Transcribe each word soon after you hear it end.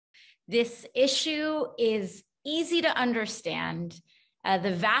This issue is easy to understand.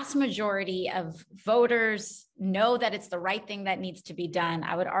 The vast majority of voters know that it's the right thing that needs to be done.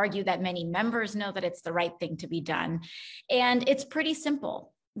 I would argue that many members know that it's the right thing to be done. And it's pretty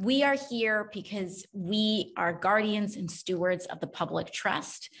simple. We are here because we are guardians and stewards of the public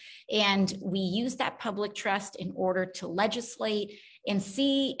trust. And we use that public trust in order to legislate and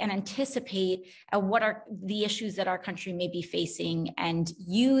see and anticipate what are the issues that our country may be facing and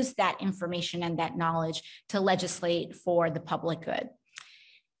use that information and that knowledge to legislate for the public good.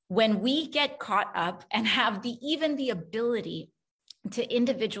 When we get caught up and have even the ability to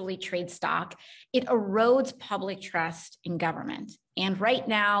individually trade stock, it erodes public trust in government. And right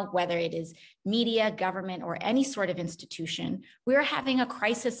now, whether it is media, government, or any sort of institution, we're having a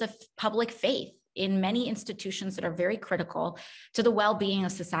crisis of public faith in many institutions that are very critical to the well-being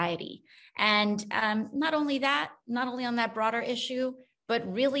of society. And not only on that broader issue,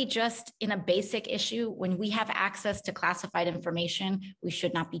 but really just in a basic issue, when we have access to classified information, we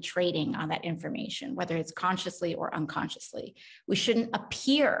should not be trading on that information, whether it's consciously or unconsciously. We shouldn't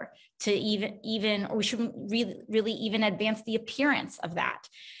appear to or we shouldn't really even advance the appearance of that.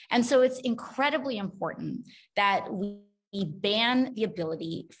 And so it's incredibly important that we ban the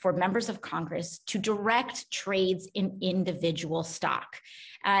ability for members of Congress to direct trades in individual stock.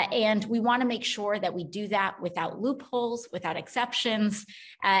 And we want to make sure that we do that without loopholes, without exceptions,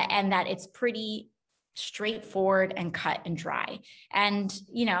 and that it's pretty straightforward and cut and dry. And,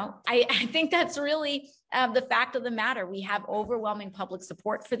 I think that's really the fact of the matter. We have overwhelming public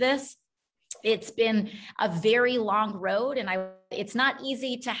support for this. It's been a very long road, and it's not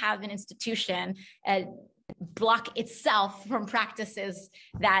easy to have an institution block itself from practices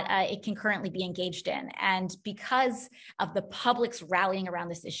that it can currently be engaged in. And because of the public's rallying around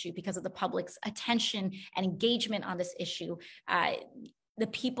this issue, because of the public's attention and engagement on this issue, the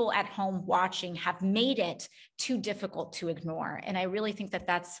people at home watching have made it too difficult to ignore. And I really think that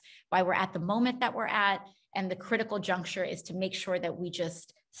that's why we're at the moment that we're at. And the critical juncture is to make sure that we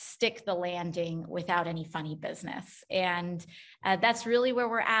just stick the landing without any funny business. And that's really where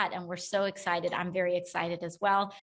we're at. And we're so excited. I'm very excited as well.